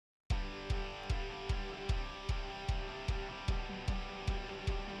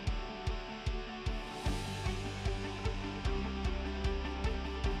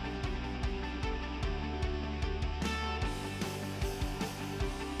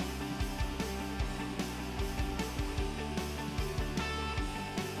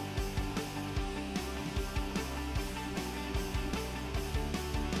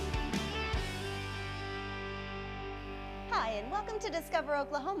and welcome to Discover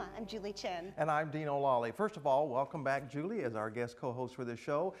Oklahoma. I'm Julie Chen. And I'm Dean O'Lally. First of all, welcome back, Julie, as our guest co-host for this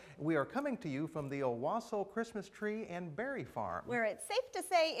show. We are coming to you from the Owasso Christmas Tree and Berry Farm, where it's safe to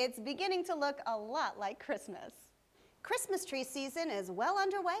say it's beginning to look a lot like Christmas. Christmas tree season is well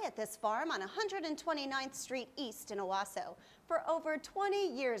underway at this farm on 129th Street East in Owasso. For over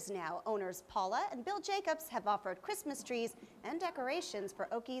 20 years now, owners Paula and Bill Jacobs have offered Christmas trees and decorations for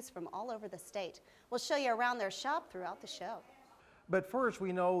Okies from all over the state. We'll show you around their shop throughout the show. But first,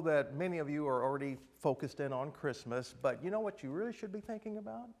 we know that many of you are already focused in on Christmas, but you know what you really should be thinking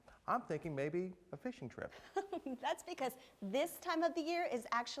about? I'm thinking maybe a fishing trip. That's because this time of the year is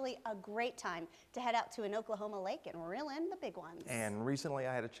actually a great time to head out to an Oklahoma lake and reel in the big ones. And recently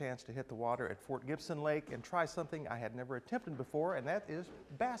I had a chance to hit the water at Fort Gibson Lake and try something I had never attempted before, and that is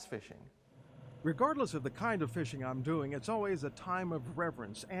bass fishing. Regardless of the kind of fishing I'm doing, it's always a time of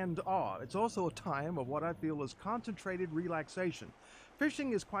reverence and awe. It's also a time of what I feel is concentrated relaxation.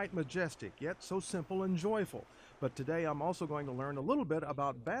 Fishing is quite majestic, yet so simple and joyful. But today I'm also going to learn a little bit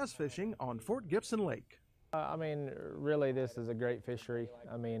about bass fishing on Fort Gibson Lake. I mean, really, this is a great fishery.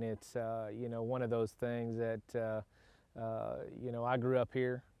 I mean, it's, you know, one of those things that, you know, I grew up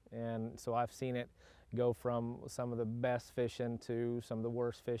here, and so I've seen it go from some of the best fishing to some of the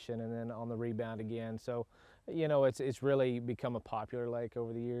worst fishing, and then on the rebound again. So, you know, it's really become a popular lake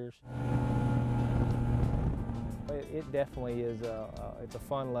over the years. It definitely is it's a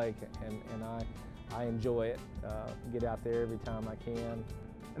fun lake, and I enjoy it. Get out there every time I can.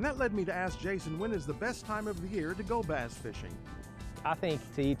 And that led me to ask Jason, when is the best time of the year to go bass fishing? I think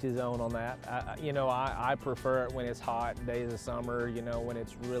to each his own on that. You know, I prefer it when it's hot, days of summer, you know, when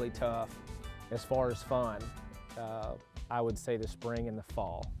it's really tough. As far as fun, I would say the spring and the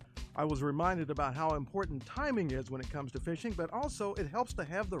fall. I was reminded about how important timing is when it comes to fishing, but also it helps to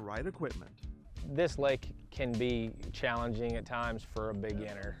have the right equipment. This lake can be challenging at times for a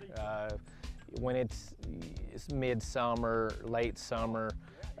beginner. When it's midsummer, late summer,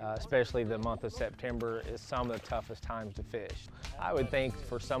 especially the month of September, is some of the toughest times to fish. I would think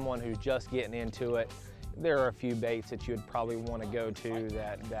for someone who's just getting into it, there are a few baits that you'd probably want to go to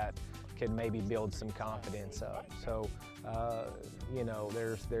that could maybe build some confidence up. So, you know,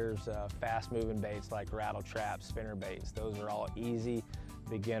 there's fast-moving baits like rattle traps, spinner baits. Those are all easy,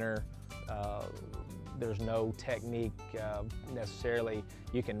 beginner. There's no technique necessarily.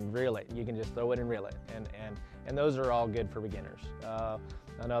 You can reel it. You can just throw it and reel it, and those are all good for beginners.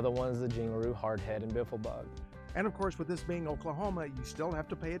 Another one is the jingleroo, hardhead, and biffle bug. And of course, with this being Oklahoma, you still have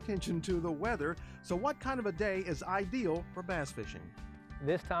to pay attention to the weather. So what kind of a day is ideal for bass fishing?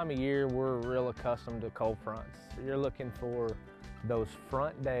 This time of year, we're real accustomed to cold fronts. You're looking for those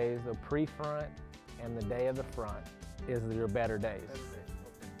front days, the pre-front and the day of the front is your better days.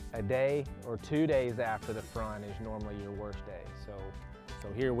 A day or 2 days after the front is normally your worst day. So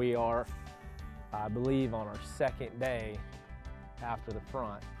here we are, I believe, on our second day after the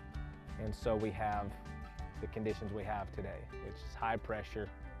front. And so we have the conditions we have today, which is high pressure.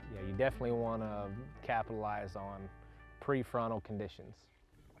 Yeah, you definitely want to capitalize on prefrontal conditions.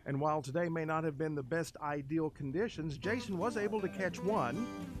 And while today may not have been the best ideal conditions, Jason was able to catch one,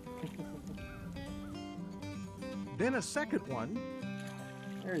 then a second one.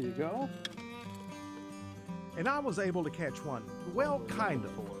 There you go. And I was able to catch one. Well, kind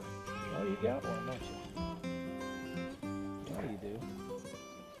of. Oh, you got one, don't you? Yeah, you do.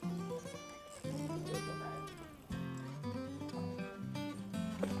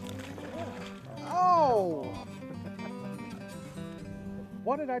 Oh!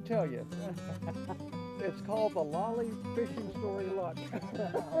 What did I tell you? It's called the Lolly Fishing Story Luck.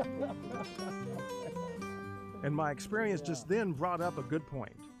 And my experience just then brought up a good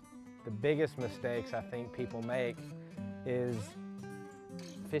point. The biggest mistakes I think people make is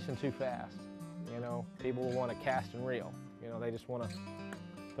fishing too fast. You know, people want to cast and reel. You know, they just want to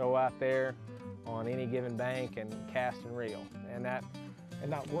throw out there on any given bank and cast and reel. And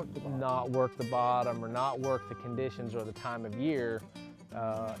not work the bottom. Not work the bottom or not work the conditions or the time of year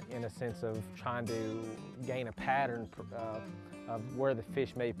in a sense of trying to gain a pattern of where the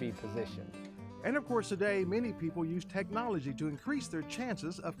fish may be positioned. And of course today, many people use technology to increase their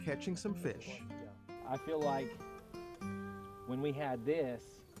chances of catching some fish. I feel like when we had this,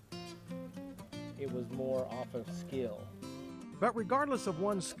 it was more off of skill. But regardless of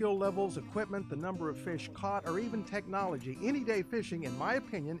one's skill levels, equipment, the number of fish caught, or even technology, any day fishing, in my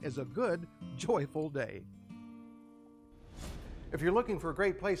opinion, is a good, joyful day. If you're looking for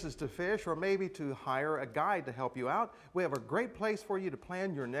great places to fish or maybe to hire a guide to help you out, we have a great place for you to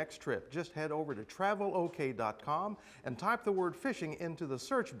plan your next trip. Just head over to travelok.com and type the word fishing into the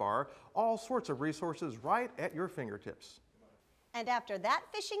search bar. All sorts of resources right at your fingertips. And after that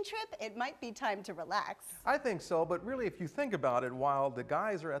fishing trip, it might be time to relax. I think so, but really if you think about it, while the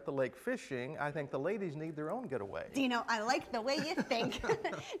guys are at the lake fishing, I think the ladies need their own getaway. Dino, I like the way you think.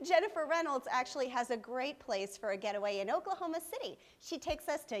 Jennifer Reynolds actually has a great place for a getaway in Oklahoma City. She takes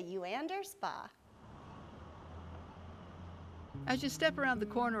us to Uander Spa. As you step around the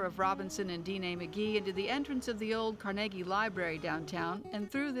corner of Robinson and Dine McGee into the entrance of the old Carnegie Library downtown and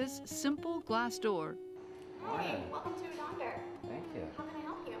through this simple glass door. Hi, welcome to Uander. Thank you. How can I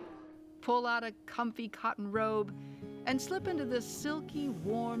help you? Pull out a comfy cotton robe and slip into this silky,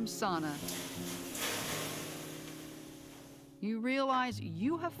 warm sauna. You realize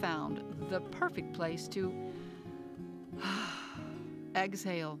you have found the perfect place to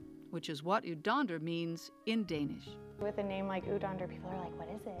exhale, which is what Uander means in Danish. With a name like Uander, people are like, what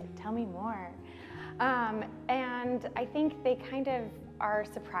is it? Tell me more. And I think they kind of are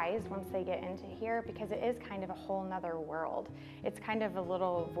surprised once they get into here because it is kind of a whole nother world. It's kind of a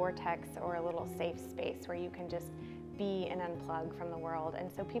little vortex or a little safe space where you can just be and unplug from the world.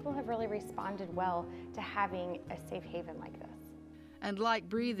 And so people have really responded well to having a safe haven like this. And like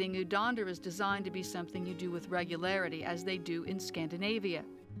breathing, Uander is designed to be something you do with regularity, as they do in Scandinavia.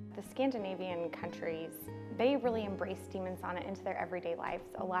 The Scandinavian countries, they really embrace steam and sauna into their everyday lives.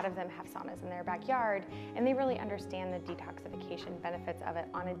 A lot of them have saunas in their backyard, and they really understand the detoxification benefits of it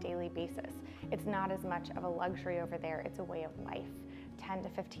on a daily basis. It's not as much of a luxury over there, it's a way of life. 10 to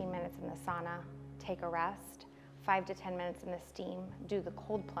 15 minutes in the sauna, take a rest, 5 to 10 minutes in the steam, do the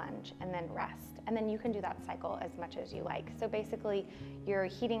cold plunge, and then rest. And then you can do that cycle as much as you like. So basically, you're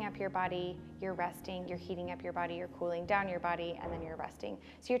heating up your body, you're resting, you're heating up your body, you're cooling down your body, and then you're resting.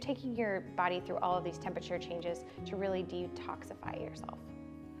 So you're taking your body through all of these temperature changes to really detoxify yourself.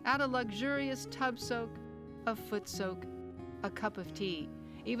 Add a luxurious tub soak, a foot soak, a cup of tea,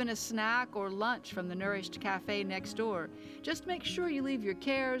 even a snack or lunch from the Nourished Cafe next door. Just make sure you leave your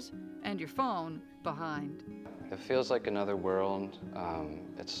cares and your phone behind. It feels like another world.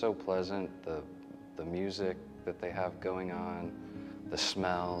 It's so pleasant, the music that they have going on, the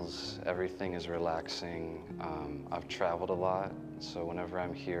smells, everything is relaxing. I've traveled a lot, so whenever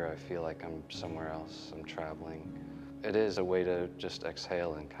I'm here, I feel like I'm somewhere else, I'm traveling. It is a way to just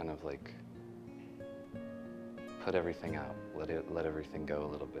exhale and kind of like put everything out, let everything go a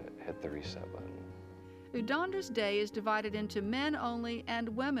little bit, hit the reset button. Uander's day is divided into men-only and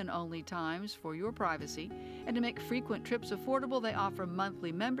women-only times for your privacy, and to make frequent trips affordable, they offer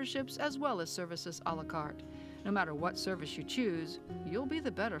monthly memberships as well as services a la carte. No matter what service you choose, you'll be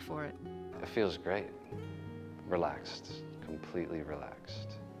the better for it. It feels great, relaxed, completely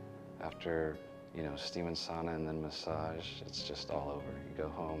relaxed. After, you know, steam and sauna and then massage, it's just all over. You go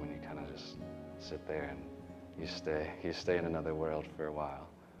home and you kind of just sit there and you stay in another world for a while,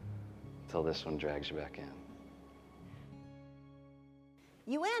 until this one drags you back in.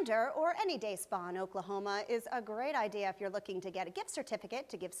 Uander, or any day spa in Oklahoma, is a great idea if you're looking to get a gift certificate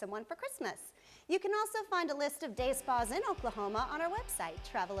to give someone for Christmas. You can also find a list of day spas in Oklahoma on our website,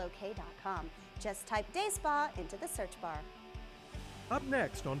 travelok.com. Just type day spa into the search bar. Up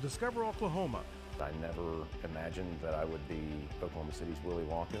next on Discover Oklahoma. I never imagined that I would be Oklahoma City's Willy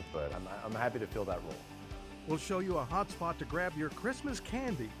Wonka, but I'm happy to fill that role. We'll show you a hot spot to grab your Christmas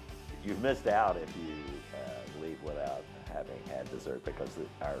candy. You've missed out if you leave without having had dessert, because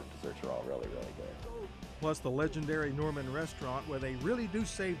our desserts are all really, really good. Plus the legendary Norman restaurant, where they really do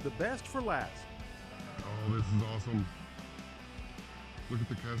save the best for last. Oh, this is awesome. Look at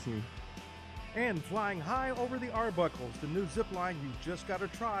the castle. And flying high over the Arbuckles, the new Zipline you just got to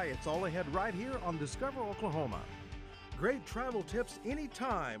try. It's all ahead right here on Discover Oklahoma. Great travel tips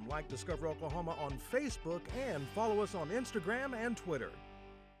anytime. Like Discover Oklahoma on Facebook and follow us on Instagram and Twitter.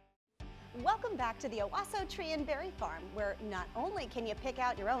 Welcome back to the Owasso Tree and Berry Farm, where not only can you pick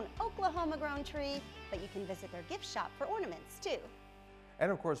out your own Oklahoma-grown tree, but you can visit their gift shop for ornaments too. And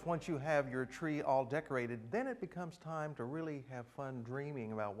of course, once you have your tree all decorated, then it becomes time to really have fun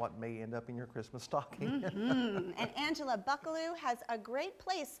dreaming about what may end up in your Christmas stocking. And Angela Buckaloo has a great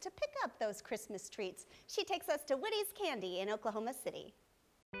place to pick up those Christmas treats. She takes us to Woody's Candy in Oklahoma City.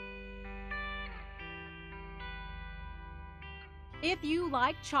 If you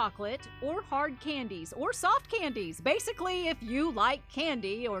like chocolate or hard candies or soft candies, basically if you like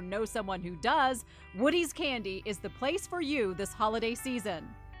candy or know someone who does, Woody's Candy is the place for you this holiday season.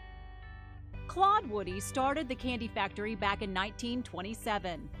 Claude Woody started the candy factory back in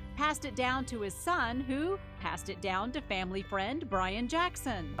 1927, passed it down to his son, who passed it down to family friend Brian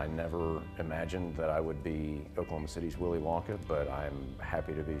Jackson. I never imagined that I would be Oklahoma City's Willy Wonka, but I'm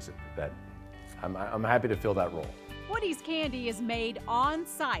happy to be that. I'm happy to fill that role. Woody's Candy is made on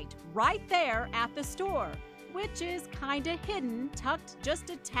site, right there at the store. which is kinda hidden, tucked just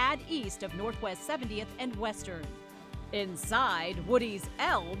a tad east of Northwest 70th and Western. Inside, Woody's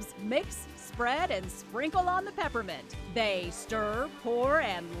elves mix, spread, and sprinkle on the peppermint. They stir, pour,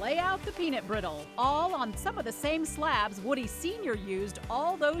 and lay out the peanut brittle, all on some of the same slabs Woody Sr. used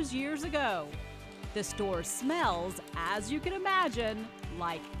all those years ago. The store smells, as you can imagine,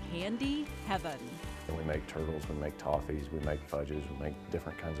 like candy heaven. We make turtles, we make toffees, we make fudges, we make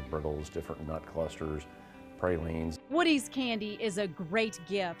different kinds of brittles, different nut clusters, pralines. Woody's candy is a great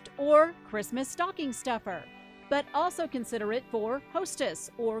gift or Christmas stocking stuffer, but also consider it for hostess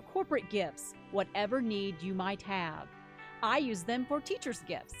or corporate gifts, whatever need you might have. I use them for teachers'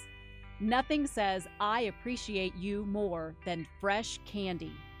 gifts. Nothing says I appreciate you more than fresh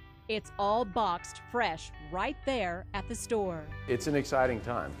candy. It's all boxed fresh right there at the store. It's an exciting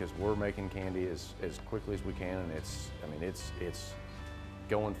time because we're making candy as quickly as we can, and it's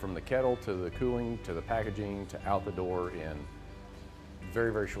going from the kettle to the cooling to the packaging to out the door in a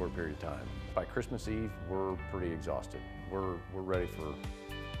very, very short period of time. By Christmas Eve, we're pretty exhausted. We're ready for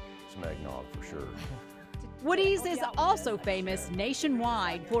some eggnog for sure. Woody's is also famous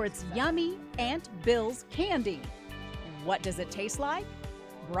nationwide for its yummy Aunt Bill's candy. What does it taste like?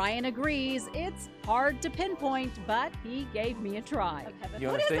 Brian agrees it's hard to pinpoint, but he gave me a try. You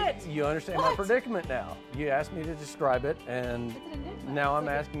understand my predicament now. You asked me to describe it, and now I'm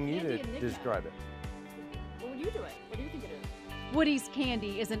asking you to describe it. What will you do it? What do you think it is? Woody's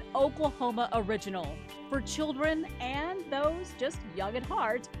Candy is an Oklahoma original. For children and those just young at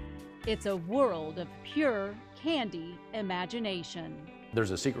heart, it's a world of pure candy imagination.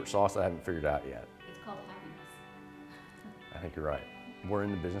 There's a secret sauce I haven't figured out yet. It's called happiness. I think you're right. We're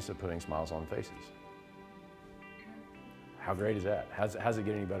in the business of putting smiles on faces. How great is that? How's it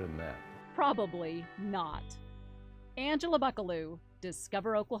get any better than that? Probably not. Angela Buckaloo,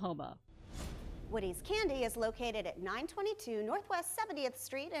 Discover Oklahoma. Woody's Candy is located at 922 Northwest 70th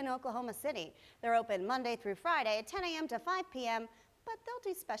Street in Oklahoma City. They're open Monday through Friday at 10 a.m. to 5 p.m., but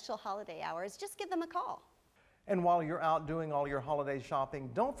they'll do special holiday hours. Just give them a call. And while you're out doing all your holiday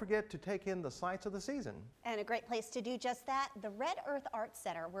shopping, don't forget to take in the sights of the season. And a great place to do just that, the Red Earth Art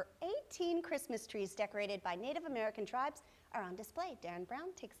Center, where 18 Christmas trees decorated by Native American tribes are on display. Darren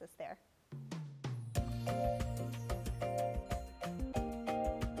Brown takes us there.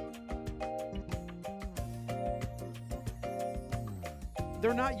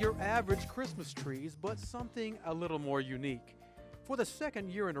 They're not your average Christmas trees, but something a little more unique. For the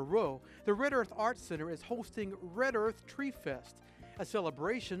second year in a row, the Red Earth Art Center is hosting Red Earth Tree Fest, a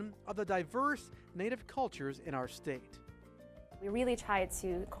celebration of the diverse Native cultures in our state. We really try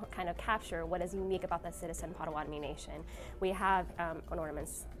to kind of capture what is unique about the Citizen Potawatomi Nation. We have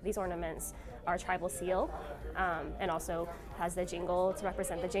ornaments. These ornaments are tribal seal and also has the jingle to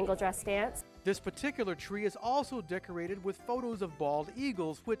represent the jingle dress dance. This particular tree is also decorated with photos of bald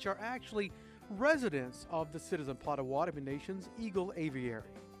eagles, which are actually residents of the Citizen Potawatomi Nation's Eagle Aviary.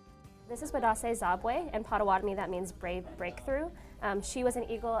 This is Wadase Zabwe. In Potawatomi, that means brave breakthrough. She was an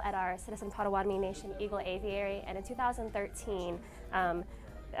eagle at our Citizen Potawatomi Nation Eagle Aviary, and in 2013,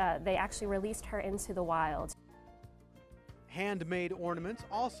 they actually released her into the wild. Handmade ornaments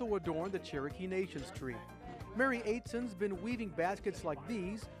also adorn the Cherokee Nation's tree. Mary Aitson's been weaving baskets like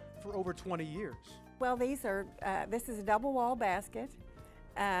these for over 20 years. Well, these are, this is a double wall basket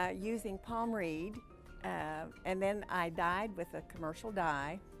using palm reed, and then I dyed with a commercial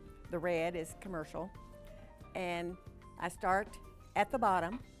dye. The red is commercial, and I start at the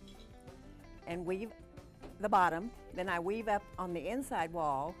bottom and weave the bottom, then I weave up on the inside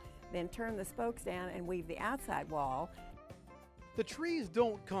wall, then turn the spokes down and weave the outside wall. The trees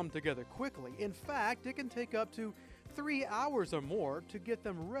don't come together quickly. In fact, it can take up to 3 hours or more to get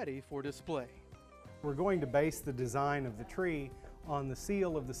them ready for display. We're going to base the design of the tree on the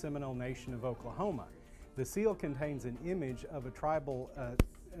seal of the Seminole Nation of Oklahoma. The seal contains an image of a tribal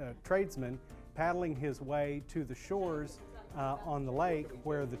tradesman paddling his way to the shores on the lake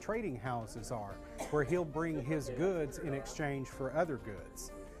where the trading houses are, where he'll bring his goods in exchange for other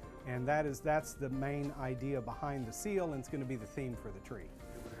goods. And that's the main idea behind the seal, and it's going to be the theme for the tree.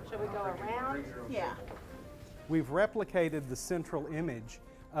 Should we go around? Yeah. We've replicated the central image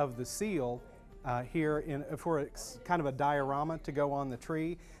of the seal here for kind of a diorama to go on the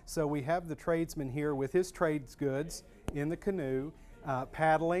tree. So we have the tradesman here with his trades goods in the canoe,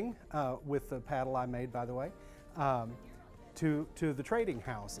 paddling with the paddle I made, by the way, to the trading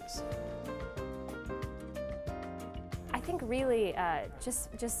houses. I think really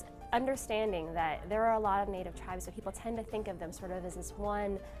just understanding that there are a lot of Native tribes, but people tend to think of them sort of as this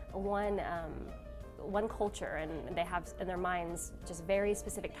one culture, and they have in their minds just very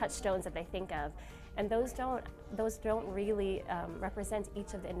specific touchstones that they think of. And those don't really represent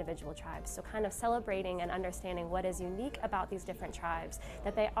each of the individual tribes. So kind of celebrating and understanding what is unique about these different tribes,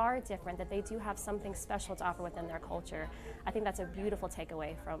 that they are different, that they do have something special to offer within their culture. I think that's a beautiful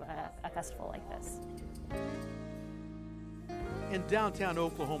takeaway from a festival like this. In downtown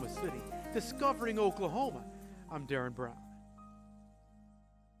Oklahoma City, discovering Oklahoma, I'm Darren Brown.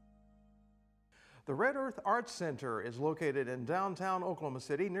 The Red Earth Arts Center is located in downtown Oklahoma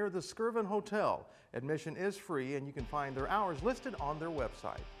City near the Skirvin Hotel. Admission is free and you can find their hours listed on their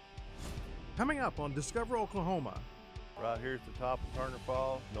website. Coming up on Discover Oklahoma. Right here at the top of Turner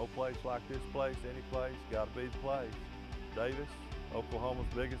Falls, no place like this place, any place, gotta be the place. Davis, Oklahoma's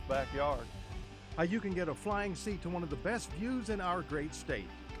biggest backyard. How you can get a flying seat to one of the best views in our great state.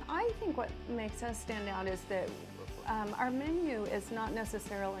 I think what makes us stand out is that our menu is not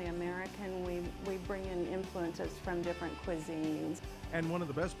necessarily American. We bring in influences from different cuisines. And one of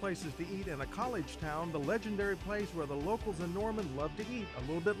the best places to eat in a college town, the legendary place where the locals in Norman love to eat, a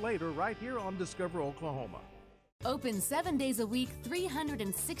little bit later right here on Discover Oklahoma. Open 7 days a week,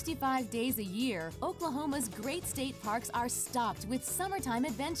 365 days a year, Oklahoma's great state parks are stocked with summertime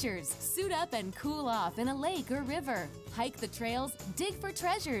adventures. Suit up and cool off in a lake or river. Hike the trails, dig for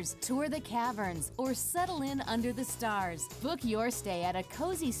treasures, tour the caverns, or settle in under the stars. Book your stay at a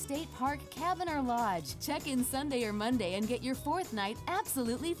cozy state park cabin or lodge. Check in Sunday or Monday and get your 4th night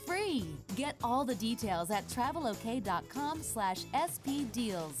absolutely free. Get all the details at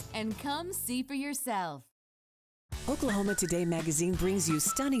travelok.com/spdeals and come see for yourself. Oklahoma Today magazine brings you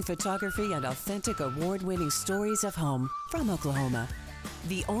stunning photography and authentic award-winning stories of home from Oklahoma.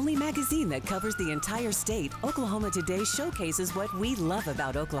 The only magazine that covers the entire state, Oklahoma Today showcases what we love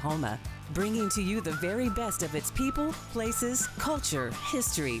about Oklahoma, bringing to you the very best of its people, places, culture,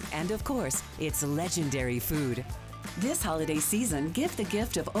 history, and of course, its legendary food. This holiday season, give the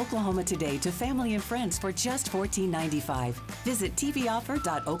gift of Oklahoma Today to family and friends for just $14.95. Visit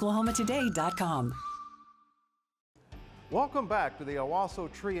tvoffer.oklahomatoday.com. Welcome back to the Owasso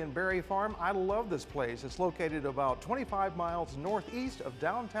Tree and Berry Farm. I love this place. It's located about 25 miles northeast of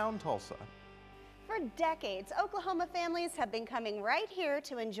downtown Tulsa. For decades, Oklahoma families have been coming right here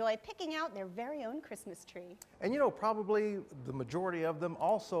to enjoy picking out their very own Christmas tree. And you know, probably the majority of them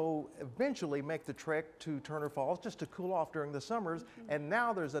also eventually make the trek to Turner Falls just to cool off during the summers. And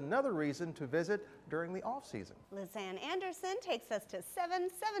now there's another reason to visit during the off-season. Lizanne Anderson takes us to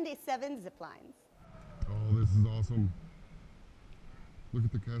 777 Ziplines. Oh, this is awesome. Look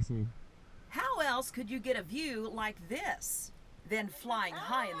at the castle. How else could you get a view like this than flying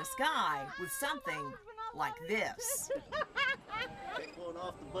high in the sky with something like this? Going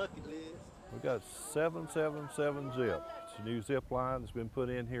off the bucket list. We've got 777 Zip. It's a new zip line that's been put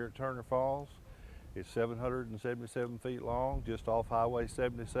in here at Turner Falls. It's 777 feet long, just off Highway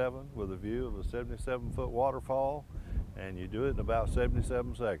 77 with a view of a 77-foot waterfall, and you do it in about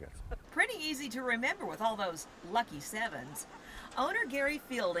 77 seconds. Pretty easy to remember with all those lucky sevens. Owner Gary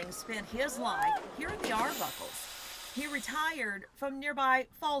Fielding spent his life here at the Arbuckles. He retired from nearby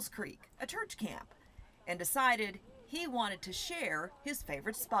Falls Creek, a church camp, and decided he wanted to share his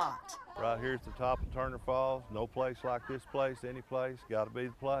favorite spot. Right here at the top of Turner Falls, no place like this place, any place, gotta be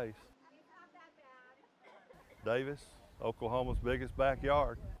the place. Davis, Oklahoma's biggest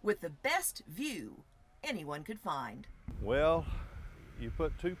backyard. With the best view anyone could find. Well, you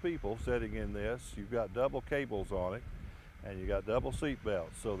put 2 people sitting in this, you've got double cables on it, and you got double seat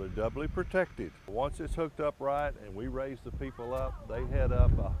belts, so they're doubly protected. Once it's hooked up right and we raise the people up, they head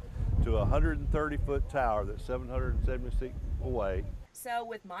up to a 130-foot tower that's 770 feet away. So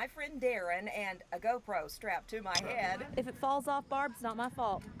with my friend Darren and a GoPro strapped to my head, if it falls off, Barb, it's not my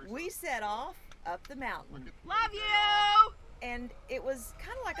fault. We set off up the mountain. Love you! And it was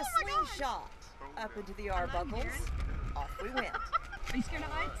kind of like a slingshot up into the Arbuckles. Off we went. Are you scared of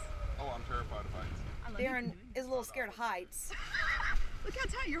heights? Oh, I'm terrified of heights. Darren is a little scared of heights. Look how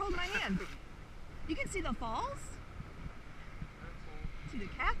tight you're holding my hand. You can see the falls? See the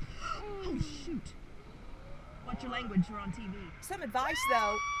cat? Oh, shoot. Watch your language, you're on TV. Some advice,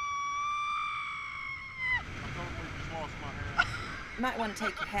 though. I totally just lost my hand. You might want to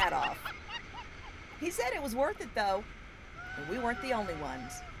take your hat off. He said it was worth it, though, and we weren't the only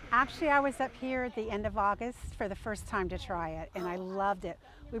ones. Actually, I was up here at the end of August for the first time to try it, and I loved it.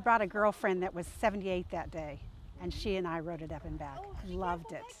 We brought a girlfriend that was 78 that day, and she and I rode it up and back.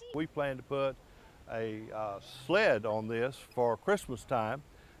 Loved it. We plan to put a sled on this for Christmas time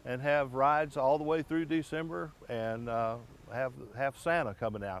and have rides all the way through December and have Santa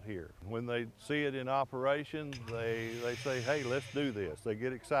coming out here. When they see it in operation, they say, hey, let's do this. They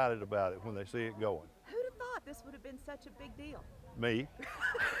get excited about it when they see it going. Who'd have thought this would have been such a big deal? Me.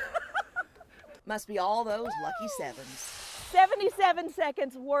 Must be all those lucky sevens. 77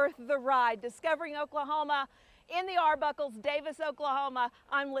 seconds worth the ride. Discovering Oklahoma in the Arbuckles, Davis, Oklahoma.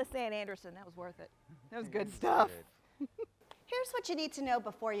 I'm Liz Ann Anderson. That was worth it. That was good stuff. Here's what you need to know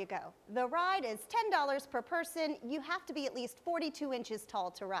before you go. The ride is $10 per person. You have to be at least 42 inches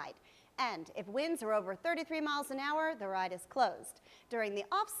tall to ride. And if winds are over 33 miles an hour, the ride is closed. During the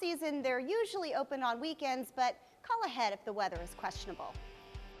off-season, they're usually open on weekends, but call ahead if the weather is questionable.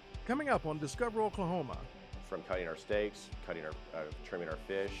 Coming up on Discover Oklahoma. From cutting our steaks, trimming our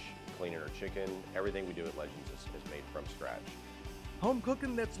fish, cleaning our chicken, everything we do at Legends is made from scratch. Home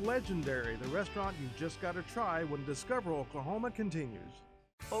cooking that's legendary, the restaurant you've just got to try when Discover Oklahoma continues.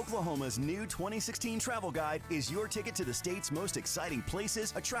 Oklahoma's new 2016 travel guide is your ticket to the state's most exciting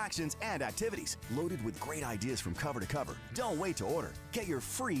places, attractions, and activities. Loaded with great ideas from cover to cover. Don't wait to order. Get your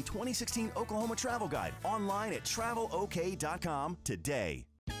free 2016 Oklahoma travel guide online at travelok.com today.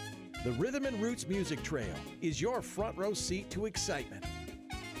 The Rhythm and Roots Music Trail is your front row seat to excitement.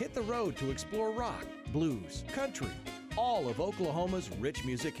 Hit the road to explore rock, blues, country, all of Oklahoma's rich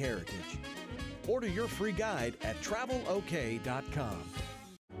music heritage. Order your free guide at travelok.com.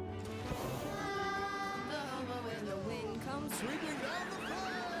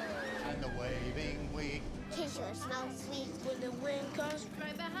 And the waving wheat. Kiss your smell sweet when the wind comes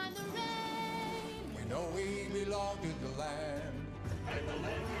right behind the rain. We know we belong to the land, and the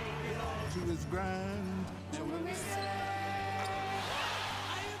land we belong to is grand. And when we say,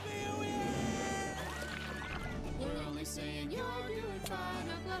 we're only saying you're doing fine,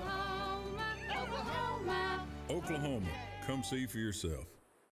 Oklahoma, Oklahoma. Oklahoma, come see for yourself.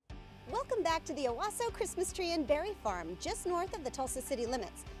 Welcome back to the Owasso Christmas Tree and Berry Farm, just north of the Tulsa city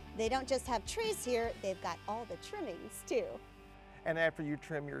limits. They don't just have trees here, they've got all the trimmings too. And after you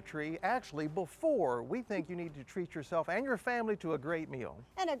trim your tree, actually before, we think you need to treat yourself and your family to a great meal.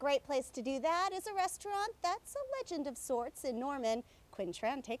 And a great place to do that is a restaurant that's a legend of sorts in Norman. Quinn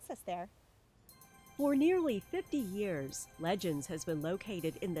Tran takes us there. For nearly 50 years, Legends has been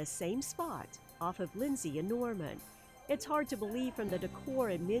located in the same spot off of Lindsay and Norman. It's hard to believe from the decor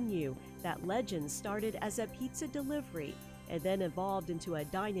and menu that Legends started as a pizza delivery and then evolved into a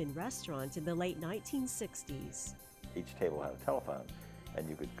dine-in restaurant in the late 1960s. Each table had a telephone, and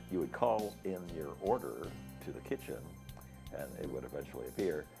you would call in your order to the kitchen, and it would eventually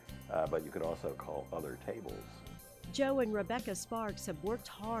appear, but you could also call other tables. Joe and Rebecca Sparks have worked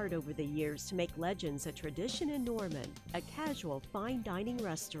hard over the years to make Legends a tradition in Norman, a casual fine dining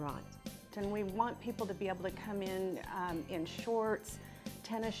restaurant. And we want people to be able to come in shorts,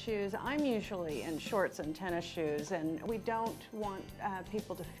 tennis shoes. I'm usually in shorts and tennis shoes, and we don't want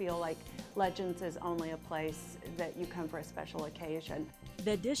people to feel like Legends is only a place that you come for a special occasion.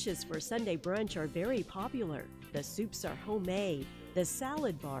 The dishes for Sunday brunch are very popular. The soups are homemade. The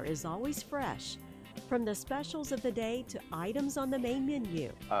salad bar is always fresh. From the specials of the day to items on the main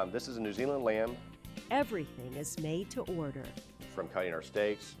menu. This is a New Zealand lamb. Everything is made to order. From cutting our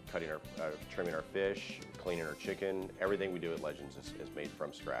steaks, trimming our fish, cleaning our chicken, everything we do at Legends is made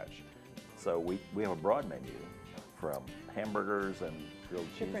from scratch. So we have a broad menu from hamburgers and grilled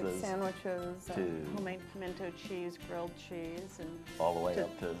cheeses. Different sandwiches, to homemade pimento cheese, grilled cheese, and all the way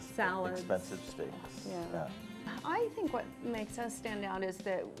up to salads. Expensive steaks. Yeah. I think what makes us stand out is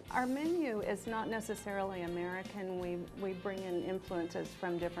that our menu is not necessarily American. We bring in influences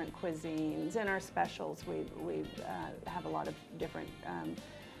from different cuisines. In our specials, we have a lot of different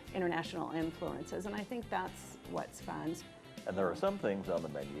international influences, and I think that's what's fun. And there are some things on the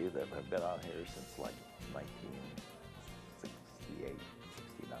menu that have been on here since like 1968,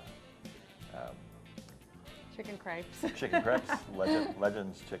 69. Chicken crepes. Chicken crepes,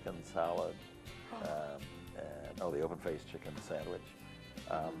 Legends chicken salad. The open-faced chicken sandwich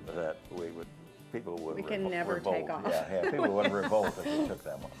that people would we can never revolt. Take off. Yeah, people would revolt if we took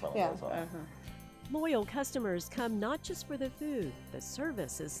some of those off. Loyal customers come not just for the food, the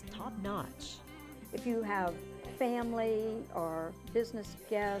service is top-notch. If you have family or business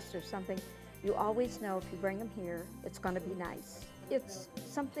guests or something, you always know if you bring them here, it's going to be nice. It's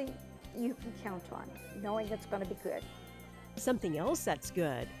something you can count on, knowing it's going to be good. Something else that's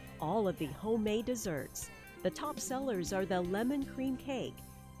good, all of the homemade desserts. The top sellers are the lemon cream cake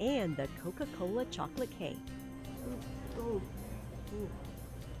and the Coca-Cola chocolate cake.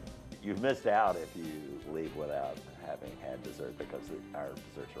 You've missed out if you leave without having had dessert, because our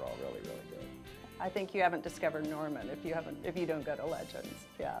desserts are all really, really good. I think you haven't discovered Norman if you don't go to Legends.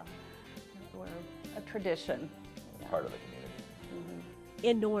 Yeah, we're a tradition. Part of the community.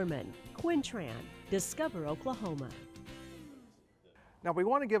 In Norman, Quinn Tran, Discover Oklahoma. Now, we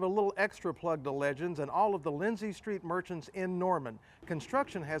want to give a little extra plug to Legends and all of the Lindsay Street merchants in Norman.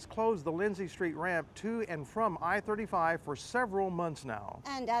 Construction has closed the Lindsay Street ramp to and from I-35 for several months now.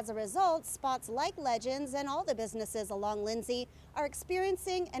 And as a result, spots like Legends and all the businesses along Lindsay are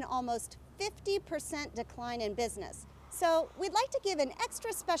experiencing an almost 50% decline in business. So we'd like to give an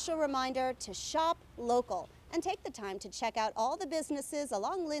extra special reminder to shop local and take the time to check out all the businesses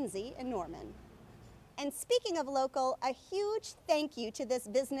along Lindsay and Norman. And speaking of local, a huge thank you to this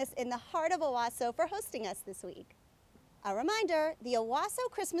business in the heart of Owasso for hosting us this week. A reminder, the Owasso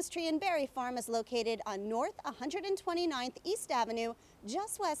Christmas Tree and Berry Farm is located on North 129th East Avenue,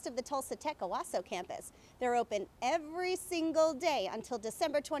 just west of the Tulsa Tech Owasso campus. They're open every single day until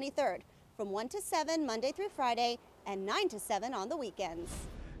December 23rd, from 1 to 7 Monday through Friday, and 9 to 7 on the weekends.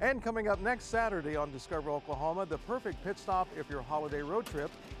 And coming up next Saturday on Discover Oklahoma, the perfect pit stop if your holiday road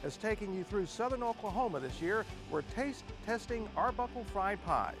trip is taking you through southern Oklahoma this year. We're taste testing Arbuckle fried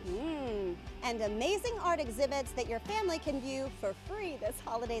pies. And amazing art exhibits that your family can view for free this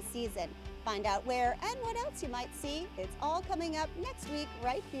holiday season. Find out where and what else you might see. It's all coming up next week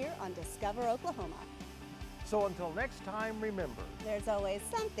right here on Discover Oklahoma. So until next time, remember, there's always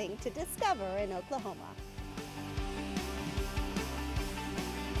something to discover in Oklahoma.